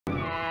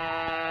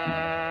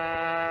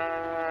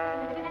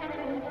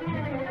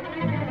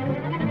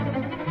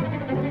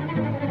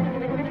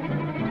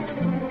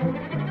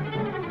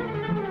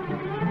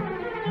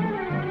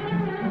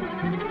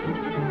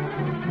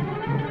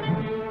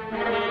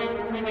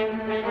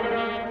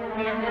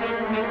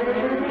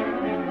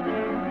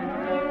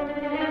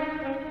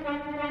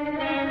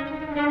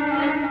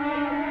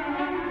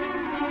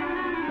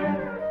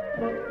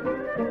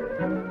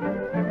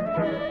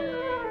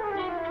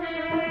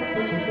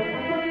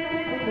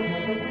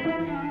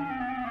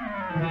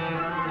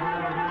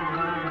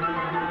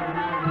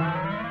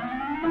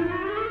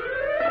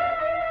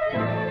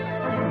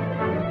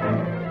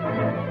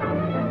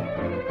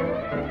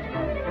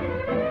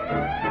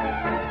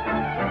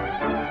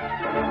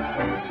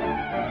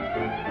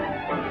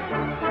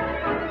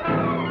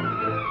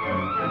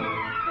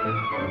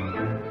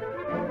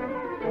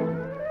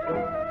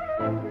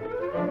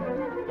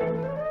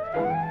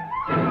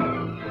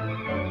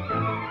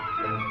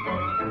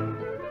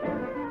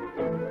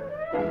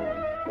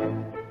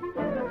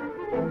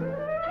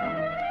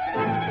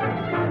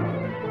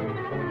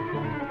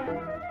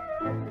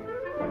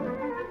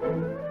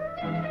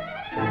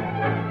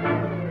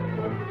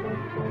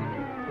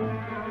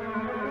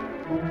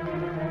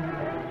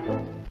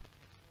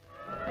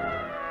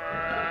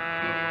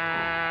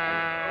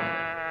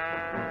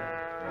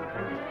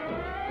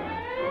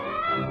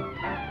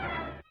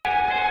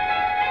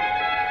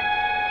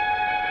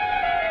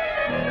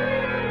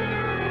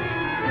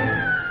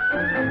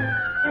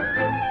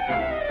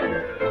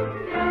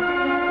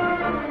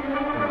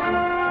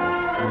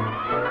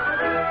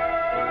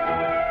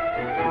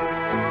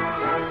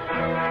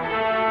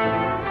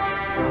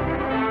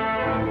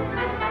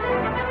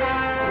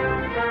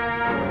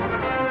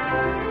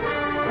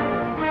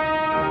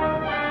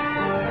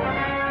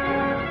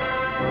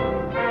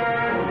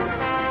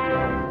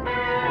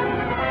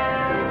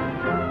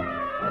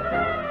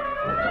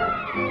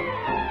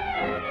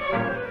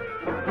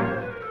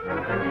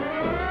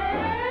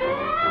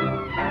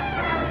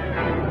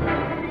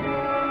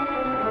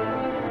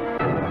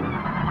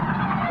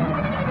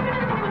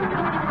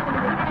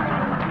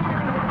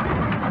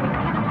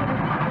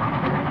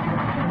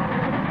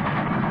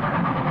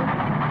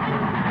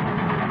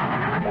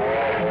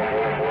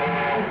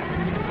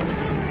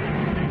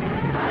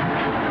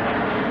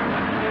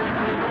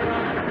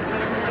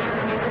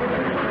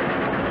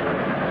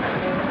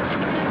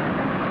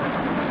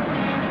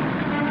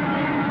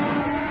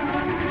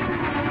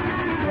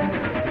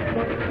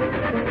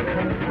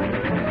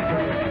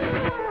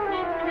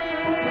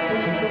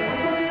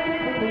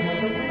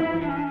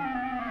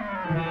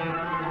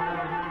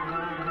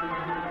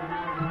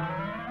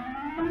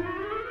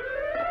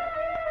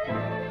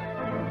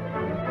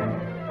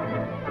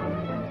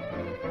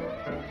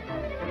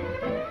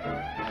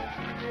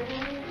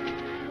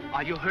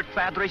Are you hurt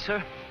badly,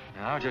 sir?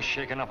 No, just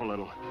shaken up a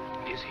little.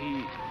 Is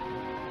he...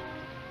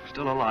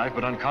 Still alive,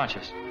 but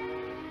unconscious.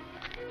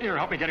 Here,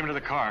 help me get him to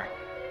the car.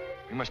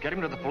 We must get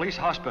him to the police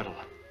hospital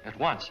at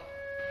once.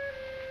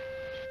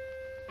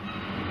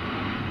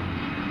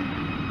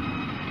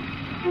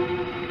 The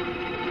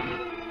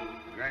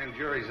grand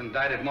jury's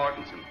indicted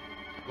Mortensen.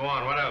 Go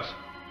on, what else?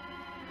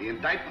 The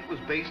indictment was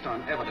based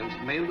on evidence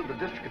mailed to the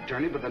district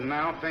attorney by the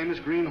now famous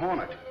Green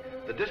Hornet.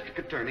 The district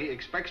attorney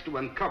expects to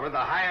uncover the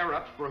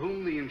higher-ups for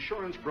whom the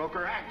insurance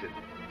broker acted.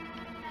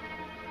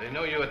 They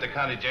know you at the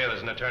county jail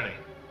as an attorney.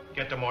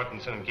 Get to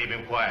Mortensen and keep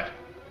him quiet.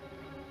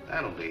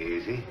 That'll be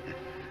easy.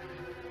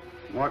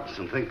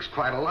 Mortensen thinks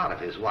quite a lot of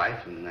his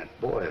wife and that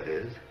boy of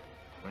his.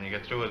 When you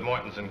get through with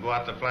Mortensen, go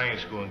out to flying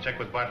school and check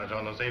with Bartlett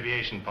on those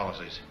aviation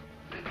policies.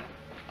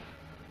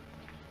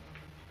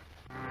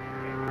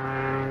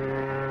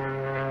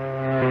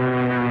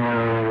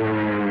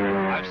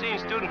 I've seen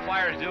student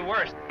flyers do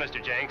worse,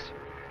 Mr. Jenks,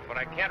 but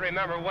I can't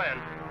remember when.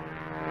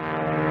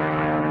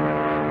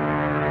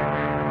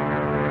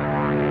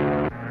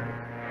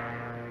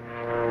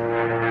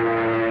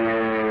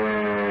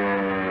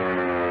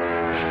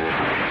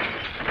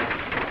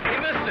 He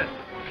missed it.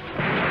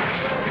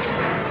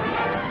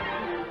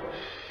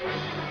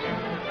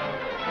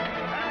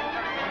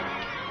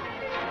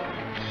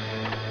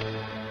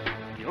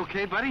 You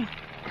okay, buddy?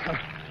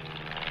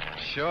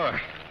 Sure.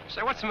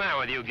 Say, what's the matter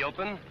with you,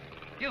 Gilpin?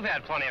 You've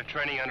had plenty of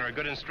training under a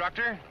good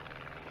instructor.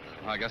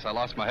 Well, I guess I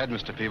lost my head,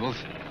 Mr. Peebles.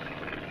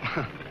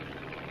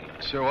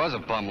 Sure was a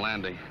bum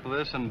landing.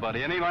 Listen,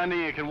 buddy, any landing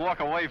you can walk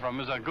away from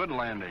is a good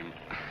landing.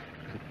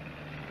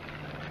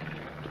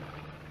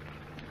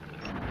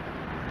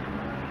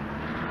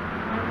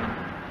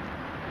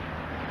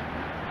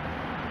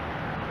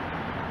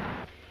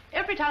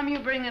 Every time you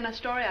bring in a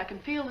story, I can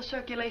feel the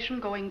circulation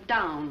going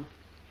down.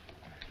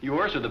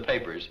 Yours or the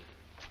papers?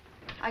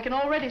 I can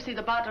already see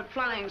the Bartlett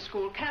Flying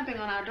School camping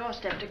on our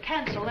doorstep to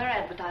cancel their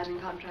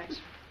advertising contracts.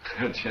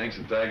 Jenks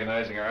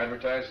antagonizing our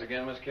advertisers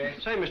again, Miss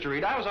Case? Say, Mr.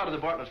 Reed, I was out of the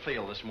Bartlett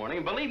field this morning,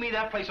 and believe me,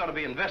 that place ought to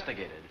be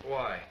investigated.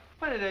 Why?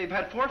 Why, they've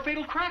had 4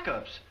 fatal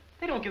crack-ups.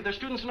 They don't give their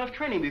students enough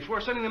training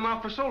before sending them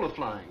out for solo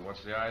flying.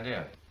 What's the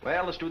idea?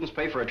 Well, the students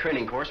pay for a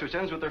training course which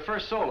ends with their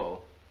first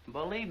solo.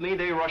 Believe me,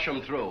 they rush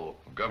them through. Well,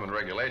 government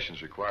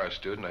regulations require a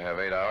student to have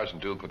 8 hours in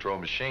dual-control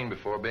machine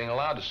before being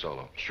allowed to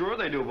solo. Sure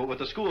they do, but with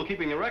the school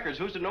keeping the records,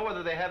 who's to know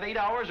whether they have 8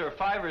 hours or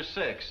 5 or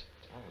 6?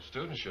 Well, the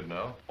students should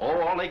know.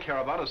 Oh, all they care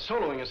about is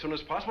soloing as soon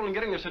as possible and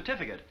getting their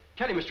certificate.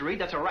 Tell you, Mr. Reed,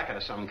 that's a racket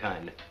of some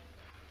kind.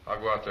 I'll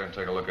go out there and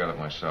take a look at it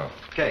myself.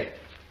 Okay.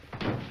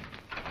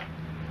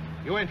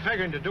 You ain't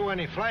figuring to do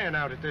any flying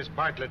out at this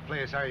Bartlett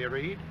place, are you,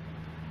 Reed?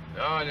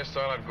 No, I just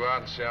thought I'd go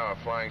out and see how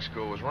a flying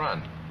school was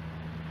run.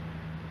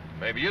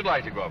 Maybe you'd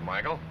like to go up,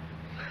 Michael.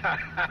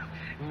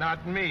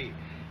 Not me.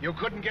 You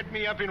couldn't get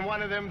me up in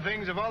one of them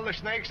things if all the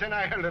snakes in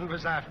Ireland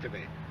was after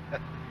me.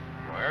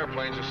 Well,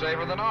 airplanes are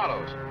safer than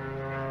autos.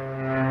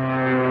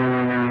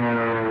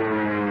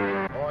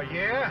 Oh,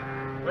 yeah?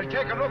 Well,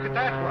 take a look at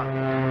that one.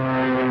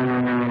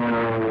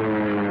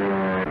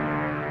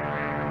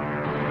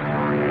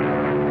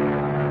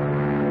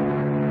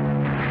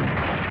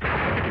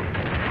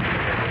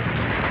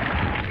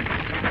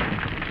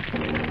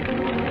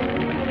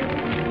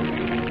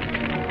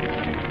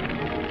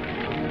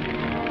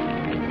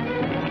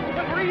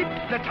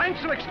 The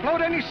tanks will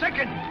explode any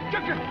second.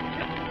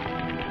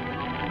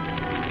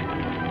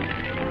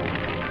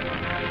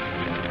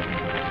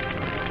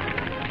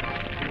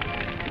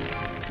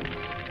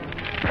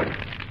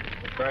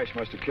 The crash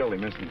must have killed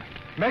him instantly.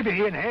 Maybe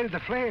he inhaled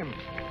the flame.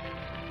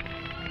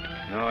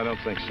 No, I don't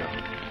think so.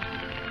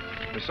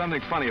 There's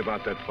something funny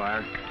about that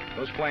fire.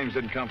 Those flames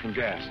didn't come from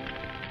gas.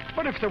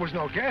 But if there was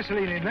no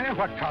gasoline in there,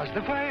 what caused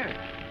the fire?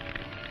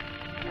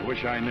 I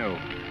wish I knew.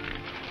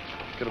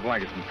 Get a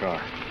blanket from the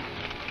car.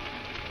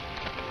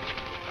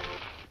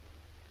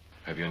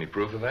 Have you any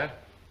proof of that?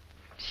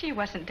 She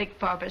wasn't Dick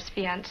Barber's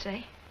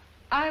fiancée.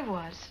 I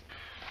was.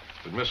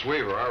 But Miss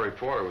Weaver, our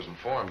reporter, was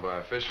informed by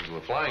officials of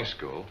the flying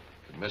school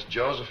that Miss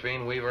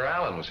Josephine Weaver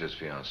Allen was his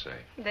fiancée.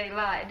 They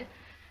lied.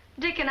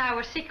 Dick and I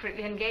were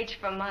secretly engaged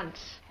for months.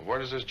 Well, where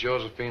does this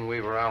Josephine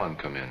Weaver Allen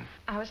come in?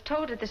 I was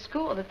told at the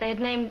school that they had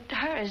named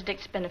her as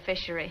Dick's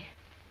beneficiary.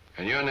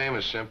 And your name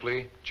is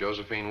simply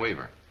Josephine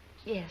Weaver?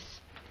 Yes.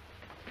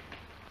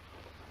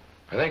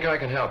 I think I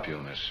can help you,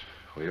 Miss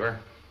Weaver.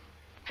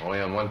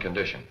 Only on one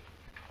condition.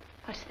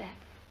 What's that?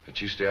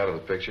 That you stay out of the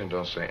picture and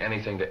don't say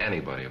anything to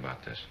anybody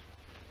about this.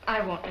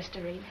 I won't,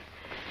 Mr. Reed.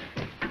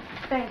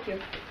 Thank you.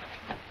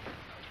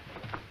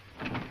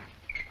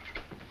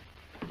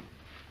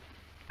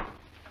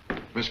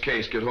 Miss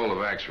Case, get hold of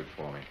Axford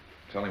for me.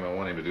 Tell him I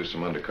want him to do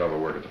some undercover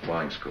work at the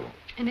flying school.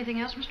 Anything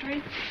else, Mr.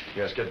 Reed?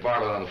 Yes, get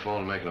Bartlett on the phone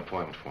and make an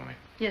appointment for me.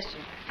 Yes, sir.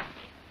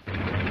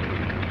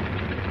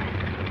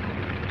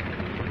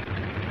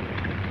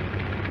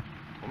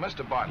 Well,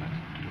 Mr. Bartlett,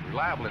 with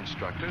reliable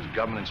instructors,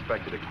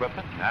 government-inspected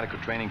equipment, and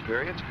adequate training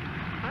periods,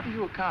 how do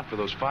you account for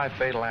those 5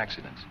 fatal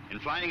accidents? In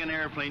flying an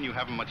airplane, you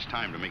haven't much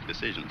time to make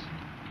decisions.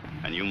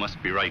 And you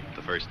must be right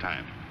the first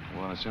time.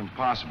 Well, it's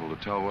impossible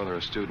to tell whether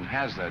a student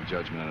has that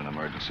judgment in an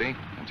emergency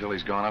until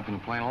he's gone up in the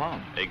plane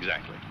alone.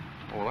 Exactly.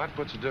 Well, that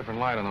puts a different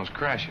light on those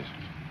crashes.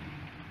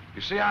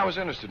 You see, I was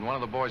interested in one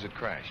of the boys that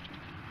crashed.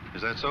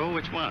 Is that so?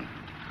 Which one?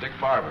 Dick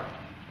Barber.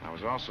 I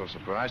was also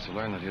surprised to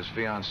learn that his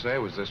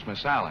fiancée was this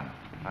Miss Allen.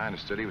 I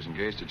understood he was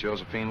engaged to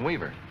Josephine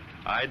Weaver.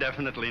 I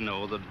definitely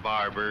know that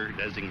Barber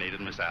designated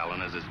Miss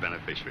Allen as his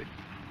beneficiary.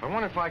 I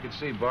wonder if I could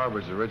see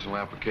Barber's original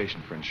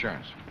application for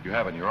insurance. You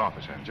have it in your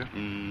office, haven't you?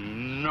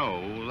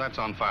 No, that's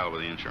on file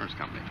with the insurance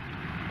company.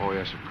 Oh,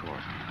 yes, of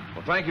course.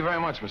 Well, thank you very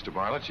much, Mr.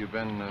 Bartlett. You've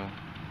been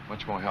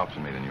much more help to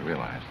me than you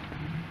realize.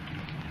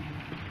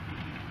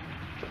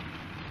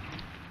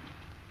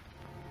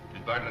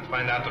 Did Bartlett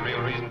find out the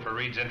real reason for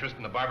Reed's interest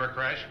in the Barber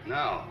crash?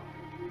 No.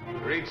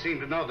 Reed seemed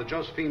to know that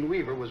Josephine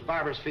Weaver was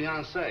Barber's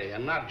fiancée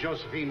and not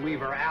Josephine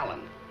Weaver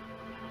Allen.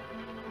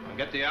 Well,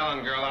 get the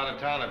Allen girl out of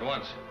town at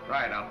once.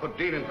 Right, I'll put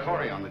Dean and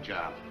Corey on the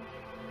job.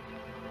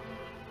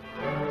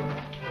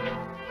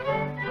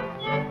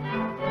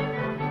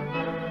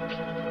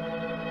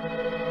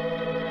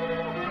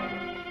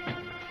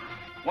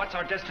 What's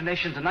our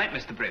destination tonight,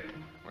 Mr. Britt?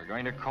 We're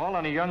going to call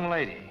on a young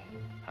lady,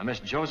 a Miss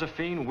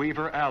Josephine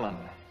Weaver Allen.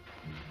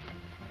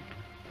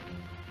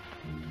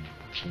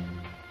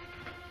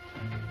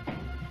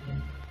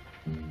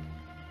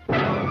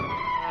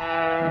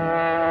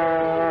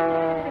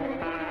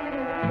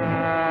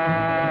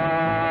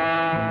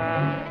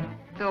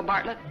 Phil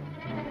Bartlett?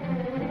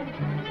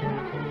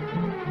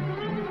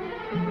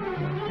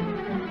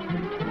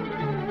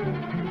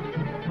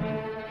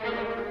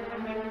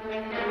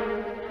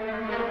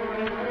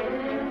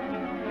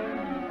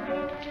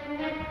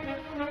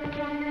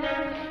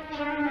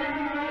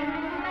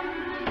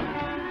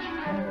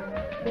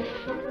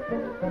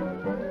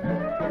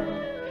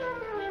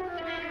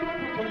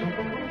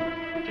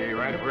 Stay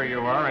right where you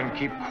are and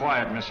keep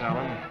quiet, Miss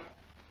Allen.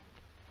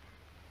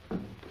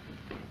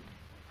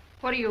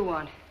 What do you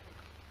want?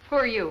 Who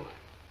are you?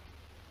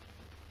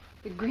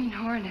 The Green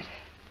Hornet.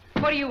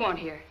 What do you want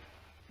here?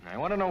 I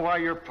want to know why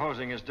you're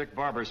posing as Dick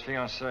Barber's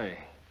fiancée.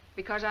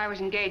 Because I was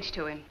engaged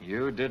to him.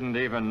 You didn't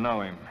even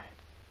know him.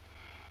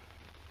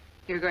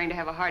 You're going to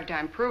have a hard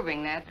time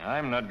proving that.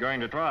 I'm not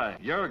going to try.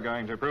 You're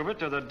going to prove it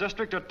to the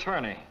district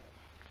attorney.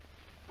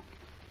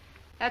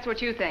 That's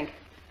what you think.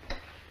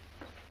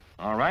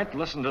 All right,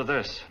 listen to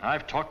this.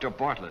 I've talked to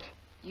Bartlett.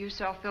 You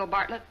saw Phil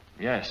Bartlett?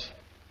 Yes.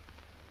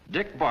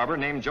 Dick Barber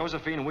named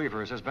Josephine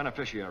Weaver as his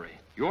beneficiary.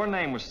 Your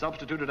name was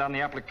substituted on the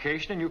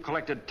application, and you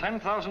collected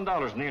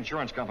 $10,000 from the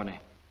insurance company.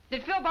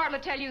 Did Phil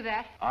Bartlett tell you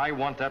that? I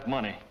want that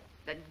money.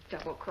 The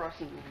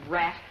double-crossing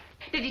rat.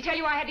 Did he tell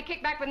you I had to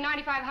kick back with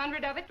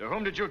 $9,500 of it? To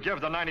whom did you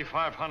give the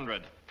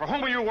 $9,500? For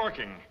whom were you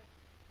working?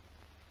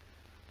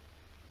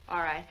 All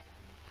right.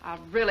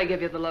 I'll really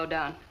give you the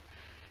lowdown.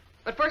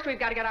 But first, we've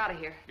got to get out of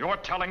here. You're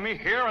telling me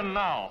here and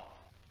now.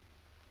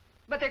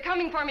 But they're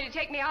coming for me to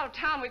take me out of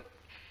town.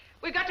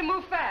 We've got to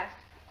move fast.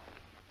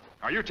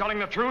 Are you telling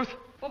the truth?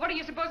 Well, what do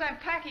you suppose I'm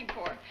packing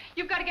for?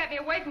 You've got to get me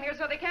away from here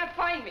so they can't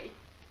find me.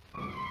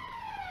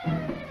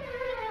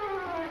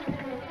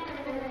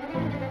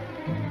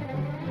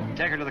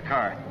 Take her to the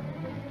car.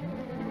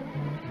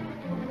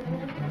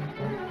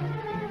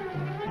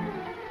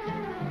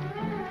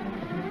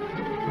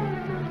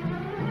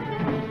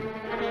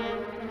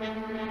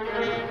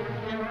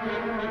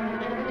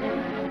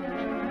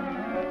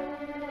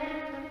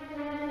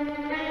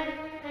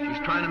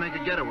 She's trying to make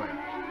a getaway.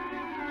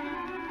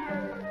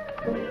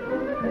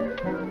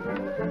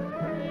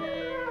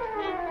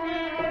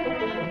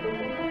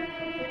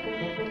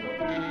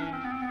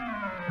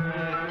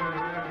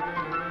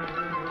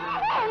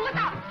 Oh, look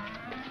out!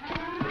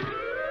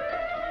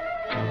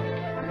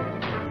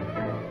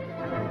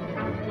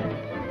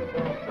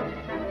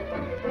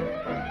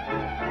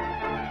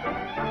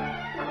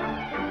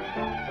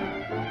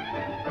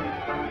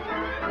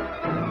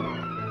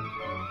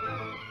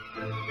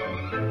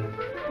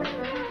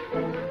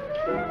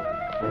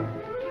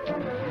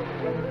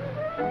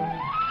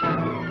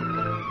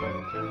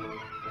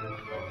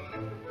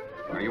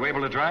 Are you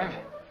able to drive?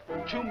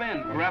 2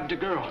 men grabbed a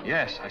girl.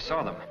 Yes, I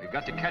saw them. We've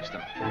got to catch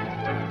them.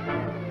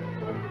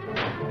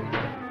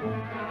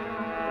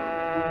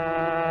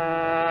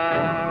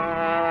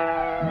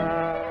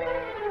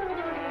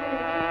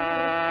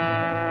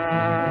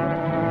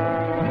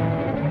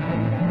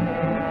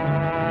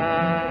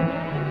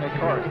 Hey,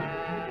 Corey.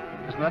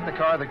 Isn't that the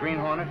car, the Green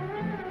Hornet?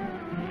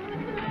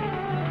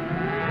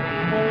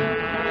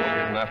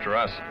 Getting after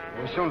us.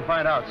 We'll soon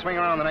find out. Swing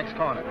around the next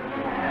corner.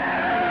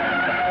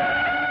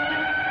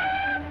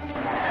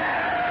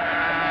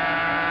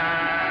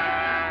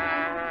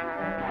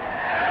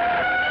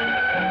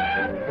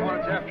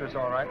 Hornet's after us,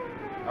 all right.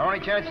 Our only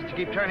chance is to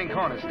keep turning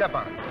corners. Step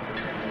on it.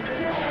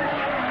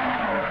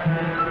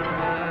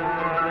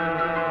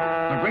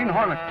 The Green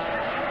Hornet.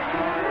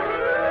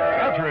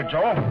 Answer it,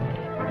 Joe.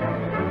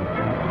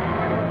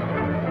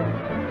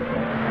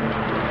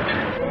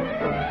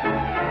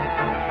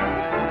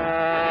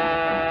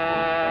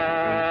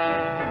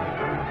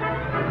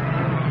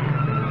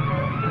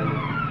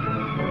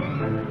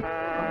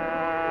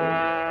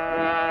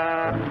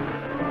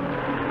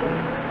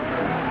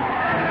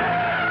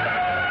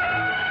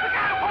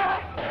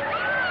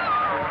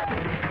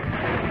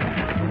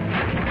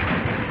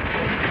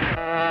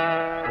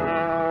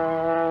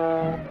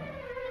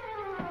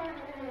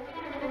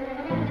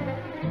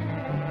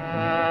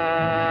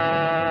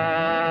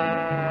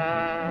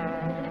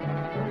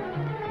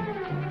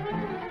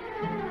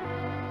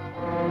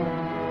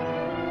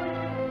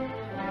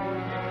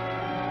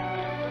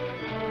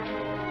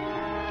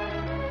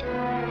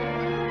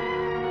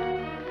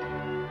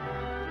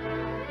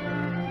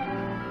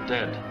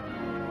 Dead.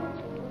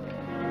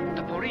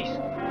 The police.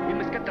 We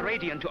must get the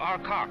radio into our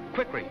car,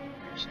 quickly.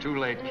 It's too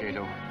late,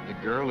 Cato. The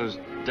girl is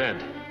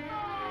dead.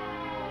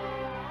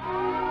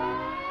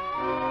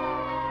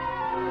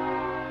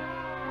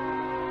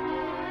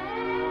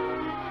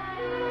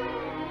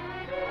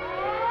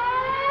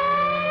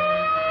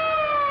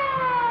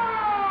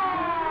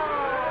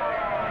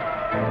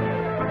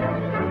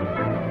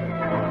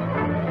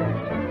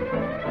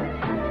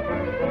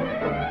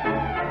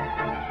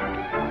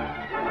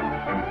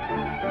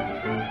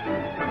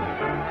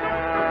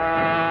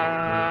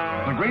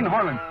 Green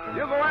Hornet.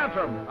 You go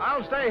after him.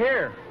 I'll stay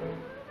here.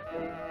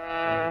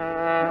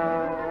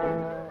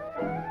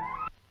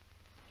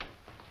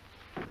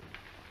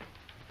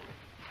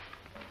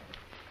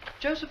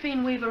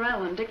 Josephine Weaver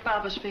Allen, Dick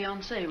Barber's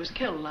fiancée, was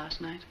killed last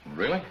night.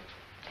 Really?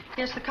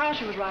 Yes, the car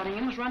she was riding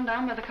in was run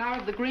down by the car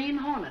of the Green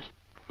Hornet.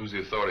 Who's the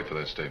authority for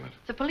that statement?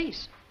 The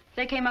police.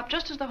 They came up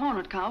just as the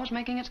Hornet car was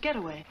making its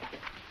getaway.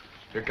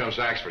 Here comes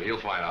Axford.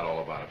 He'll find out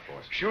all about it for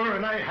us. Sure,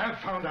 and I have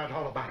found out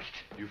all about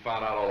it. You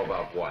found out all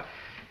about what?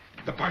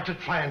 The Bartlett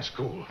Flying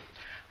School.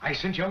 I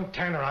sent young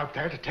Tanner out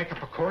there to take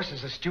up a course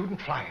as a student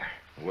flyer.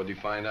 What did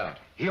you find out?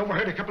 He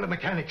overheard a couple of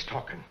mechanics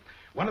talking.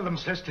 One of them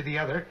says to the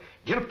other,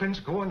 Gilpin's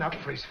going up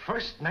for his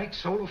first night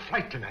solo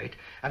flight tonight,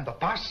 and the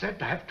boss said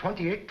to have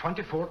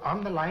 2824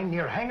 on the line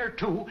near Hangar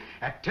 2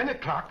 at 10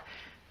 o'clock,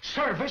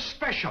 service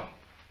special.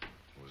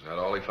 Was that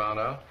all he found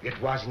out? It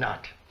was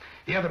not.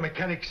 The other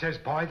mechanic says,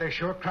 boy, they're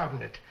sure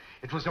crowding it.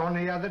 It was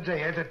only the other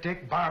day that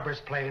Dick Barber's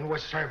plane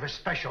was service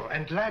special.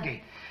 And,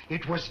 laddie,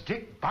 it was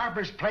Dick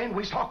Barber's plane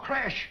we saw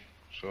crash.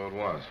 So it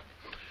was.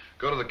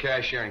 Go to the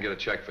cashier and get a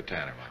check for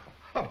Tanner, Michael.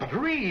 Oh, but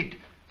Reed,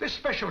 this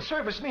special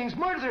service means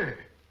murder.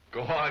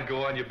 Go on,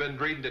 go on. You've been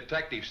reading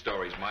detective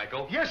stories,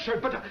 Michael. Yes, sir,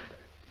 but...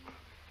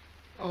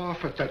 Oh,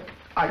 for that...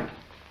 I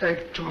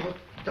beg to...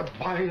 The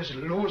boy is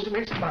losing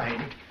his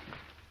mind.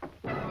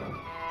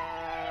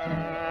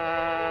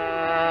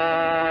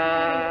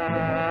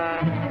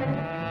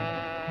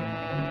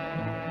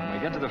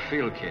 get to the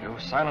field, Cato,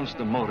 silence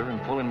the motor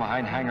and pull in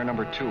behind hangar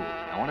number 2.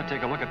 I want to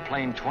take a look at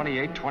plane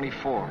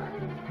 2824.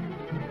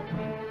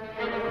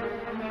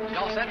 You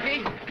all set,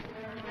 Pete?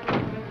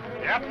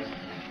 Yep.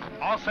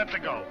 All set to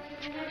go.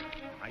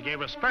 I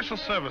gave a special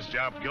service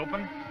job,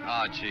 Gilpin.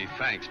 Oh, gee,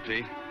 thanks,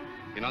 Pete.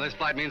 You know, this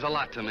flight means a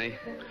lot to me.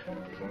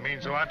 It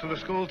means a lot to the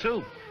school,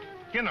 too.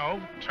 You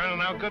know,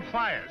 turning out good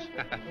flyers.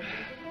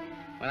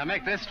 When I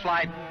make this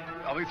flight,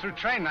 I'll be through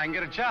training. I can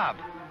get a job.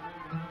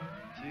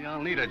 See,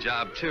 I'll need a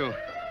job, too.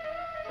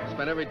 I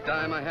spent every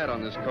dime I had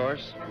on this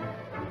course.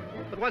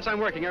 But once I'm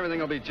working, everything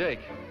will be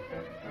Jake.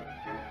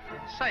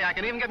 Say, I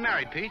can even get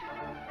married, Pete.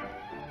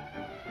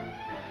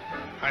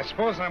 I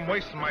suppose I'm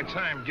wasting my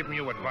time giving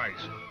you advice.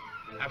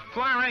 A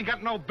flyer ain't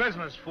got no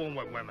business fooling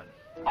with women.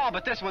 Oh,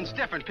 but this one's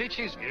different, Pete.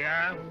 She's...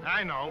 Yeah,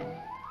 I know.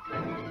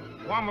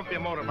 Warm up your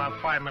motor about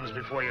 5 minutes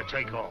before you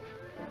take off.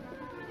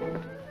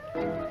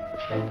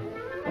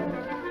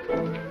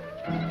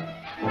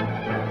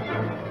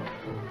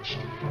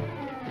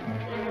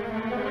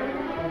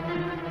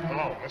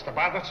 Hello, Mr.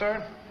 Bartlett,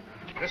 sir?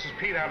 This is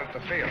Pete out at the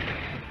field.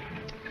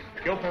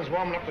 Gilpin's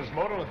warming up his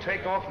motor to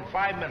take off in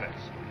 5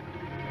 minutes.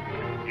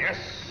 Yes,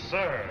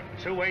 sir.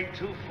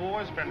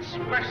 2824's been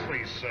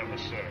specially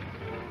serviced, sir.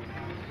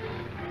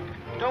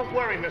 Don't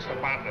worry, Mr.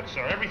 Bartlett,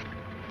 sir.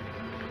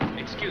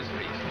 Excuse,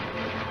 please.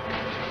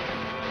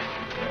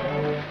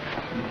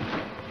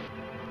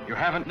 You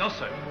haven't? No,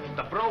 sir.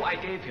 The blow I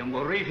gave him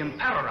will leave him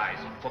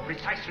paralyzed for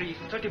precisely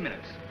 30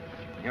 minutes.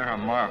 You're a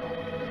marvel.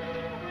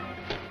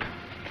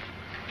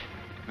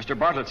 Mr.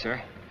 Bartlett,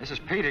 sir, this is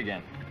Pete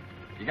again.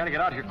 You gotta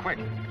get out here quick.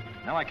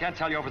 Now, I can't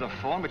tell you over the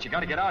phone, but you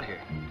gotta get out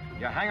here.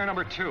 You're hangar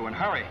number 2, and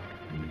hurry.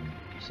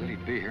 He said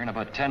he'd be here in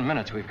about 10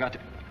 minutes. We've got to...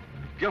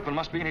 Gilpin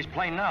must be in his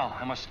plane now.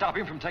 I must stop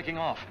him from taking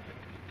off.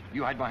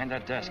 You hide behind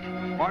that desk.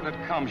 Bartlett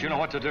comes, you know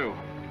what to do.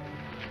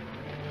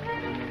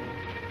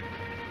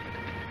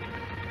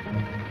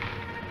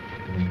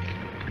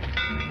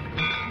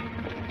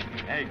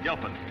 Hey,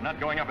 Gilpin, you're not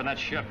going up in that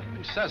ship.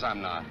 Who says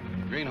I'm not?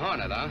 Green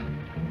Hornet, huh?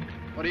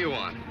 What do you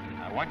want?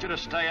 I want you to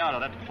stay out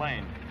of that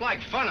plane.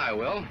 Like fun, I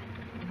will.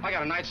 I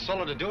got a night's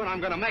solo to do, and I'm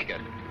gonna make it.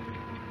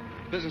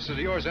 Business is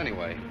yours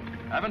anyway.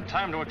 I haven't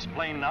time to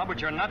explain now, but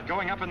you're not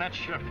going up in that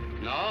ship.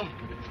 No?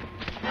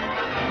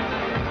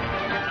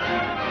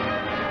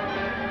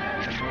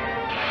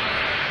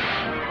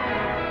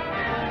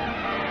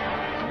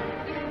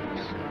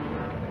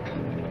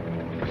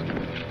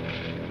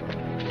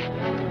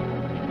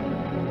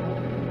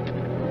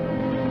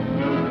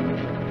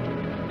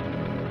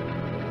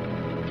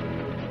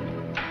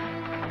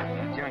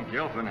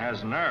 Gilpin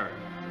has nerve.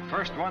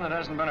 First one that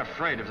hasn't been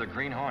afraid of the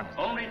Green Hornet.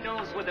 Only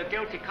those with a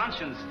guilty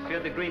conscience fear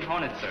the Green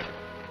Hornet, sir.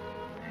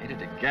 I hated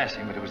to gas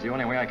him, but it was the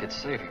only way I could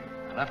save him.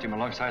 I left him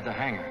alongside the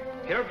hangar.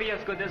 He'll be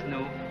as good as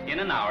new in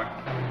an hour.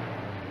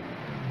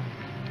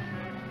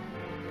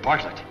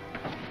 Bartlett.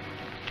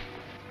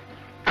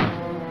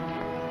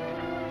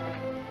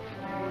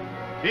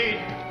 Pete!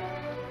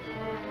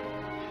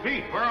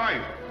 Pete, where are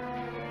you?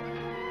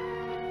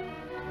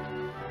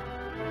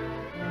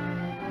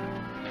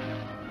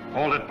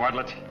 Hold it,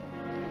 Bartlett.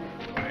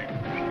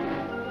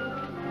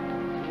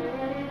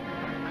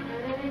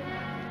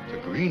 The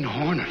Green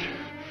Hornet.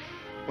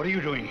 What are you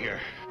doing here?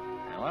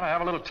 I want to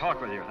have a little talk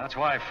with you. That's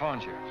why I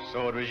phoned you.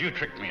 So it was you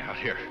tricked me out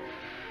here.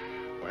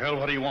 Well,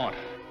 what do you want?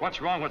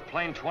 What's wrong with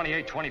plane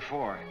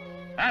 2824?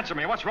 Answer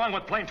me. What's wrong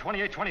with plane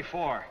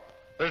 2824?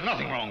 There's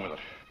nothing wrong with it.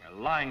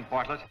 You're lying,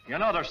 Bartlett. You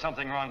know there's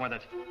something wrong with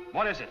it.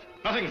 What is it?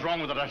 Nothing's wrong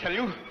with it, I tell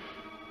you.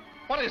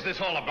 What is this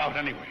all about,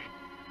 anyway?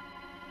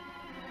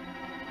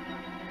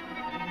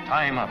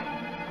 Tie him up.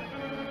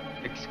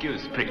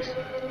 Excuse, please.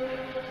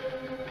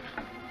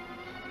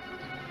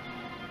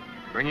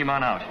 Bring him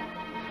on out.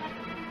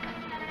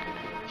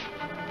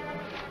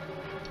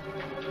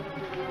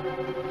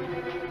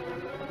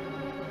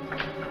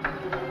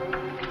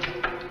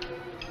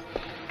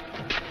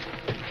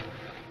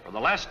 For the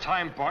last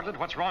time, Bartlett,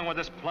 what's wrong with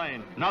this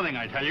plane? Nothing,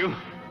 I tell you.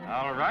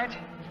 All right.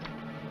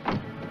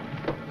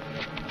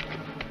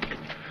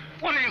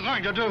 What are you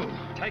going to do?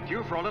 Take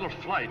you for a little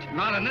flight.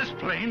 Not in this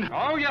plane.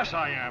 Oh, yes,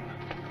 I am.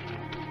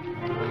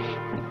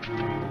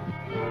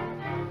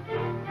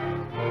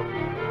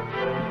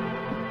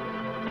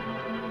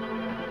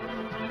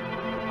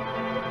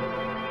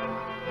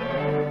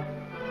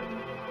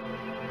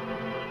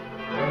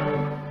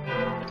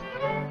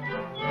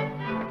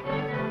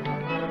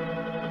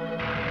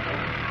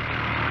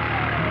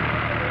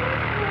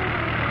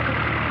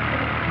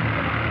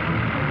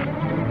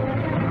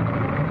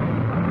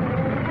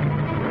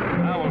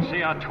 See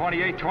how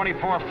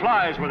 2824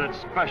 flies with its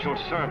special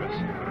service.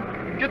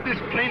 Get this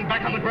plane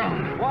back on the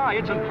ground. Why?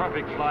 It's in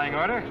perfect flying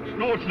order.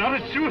 No, it's not.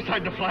 It's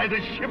suicide to fly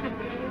this ship.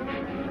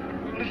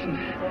 Listen,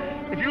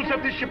 if you'll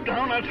set this ship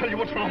down, I'll tell you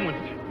what's wrong with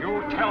it.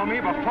 You tell me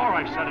before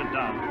I set it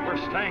down. We're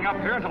staying up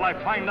here until I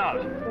find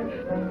out.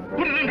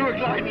 Put it into a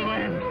glide and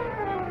land.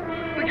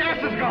 The gas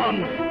is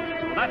gone.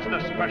 Well, that's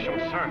the special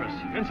service.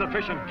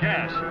 Insufficient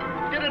gas.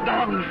 Get it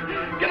down!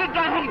 Get it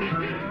down!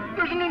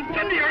 There's an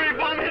incendiary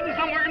bomb hidden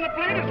somewhere in the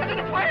plane and set it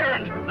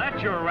afire!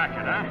 That's your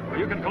racket, huh? Well,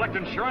 you can collect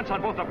insurance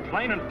on both the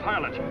plane and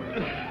pilot.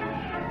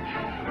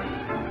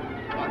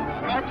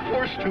 I'm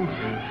forced to.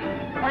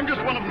 I'm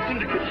just one of the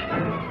syndicate.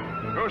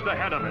 Who's the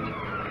head of it?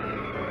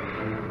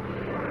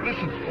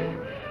 Listen.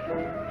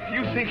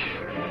 You think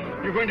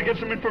you're going to get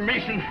some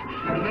information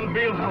and then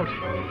bail out.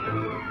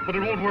 But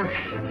it won't work.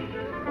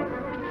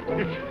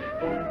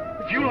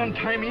 If you'll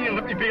untie me and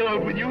let me bail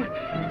out with you,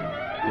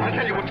 I'll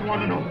tell you what you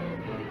want to know.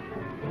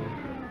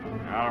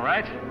 All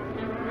right.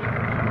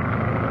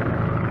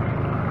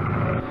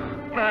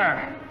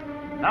 There.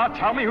 Now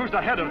tell me who's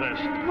the head of this.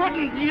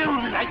 Wouldn't you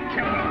like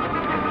to?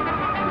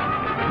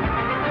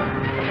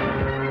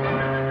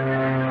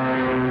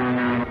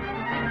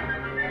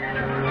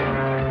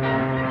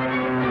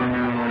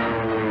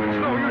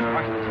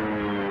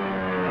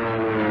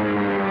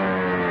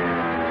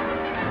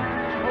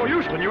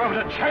 When you haven't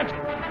a chance.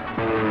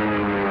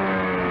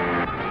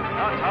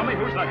 Now tell me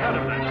who's the head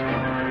of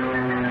this.